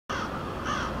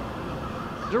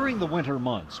During the winter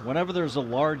months, whenever there's a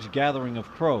large gathering of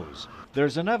crows,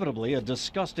 there's inevitably a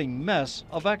disgusting mess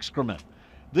of excrement.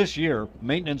 This year,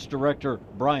 Maintenance Director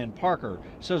Brian Parker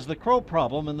says the crow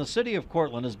problem in the city of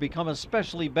Cortland has become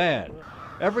especially bad.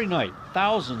 Every night,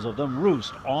 thousands of them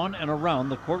roost on and around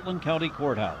the Cortland County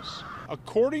Courthouse.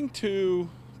 According to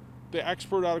the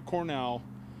expert out of Cornell,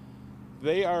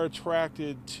 they are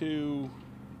attracted to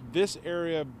this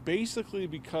area basically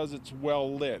because it's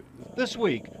well lit. This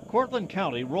week, Cortland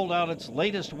County rolled out its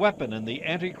latest weapon in the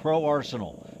anti-crow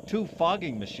arsenal, 2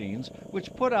 fogging machines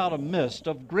which put out a mist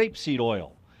of grapeseed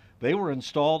oil. They were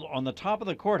installed on the top of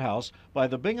the courthouse by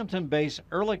the Binghamton-based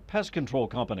Ehrlich Pest Control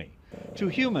Company. To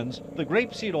humans, the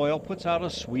grapeseed oil puts out a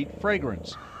sweet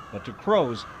fragrance, but to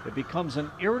crows, it becomes an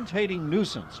irritating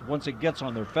nuisance once it gets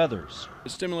on their feathers.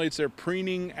 It stimulates their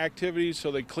preening activities,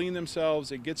 so they clean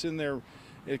themselves. It gets in their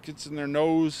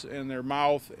nose and their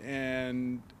mouth,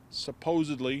 and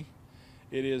supposedly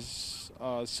it is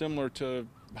similar to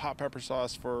hot pepper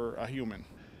sauce for a human.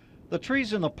 The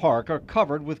trees in the park are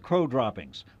covered with crow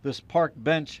droppings. This park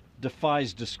bench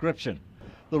defies description.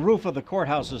 The roof of the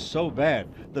courthouse is so bad,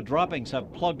 the droppings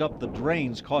have plugged up the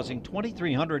drains, causing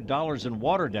 $2,300 in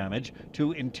water damage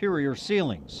to interior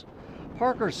ceilings.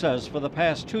 Parker says for the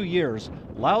past 2 years,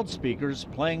 loudspeakers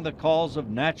playing the calls of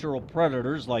natural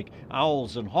predators like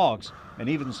owls and hawks, and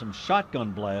even some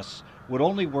shotgun blasts, would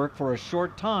only work for a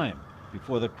short time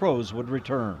before the crows would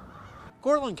return.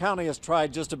 Cortland County has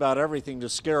tried just about everything to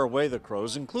scare away the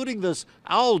crows, including this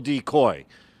owl decoy.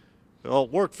 Well,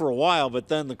 it worked for a while, but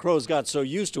then the crows got so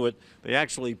used to it, they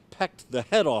actually pecked the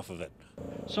head off of it.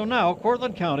 So now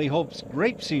Cortland County hopes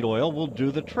grapeseed oil will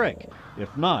do the trick.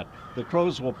 If not, the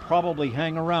crows will probably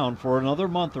hang around for another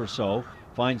month or so,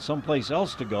 find someplace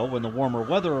else to go when the warmer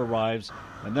weather arrives,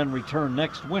 and then return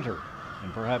next winter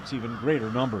in perhaps even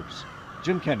greater numbers.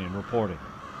 Jim Kenyon reporting.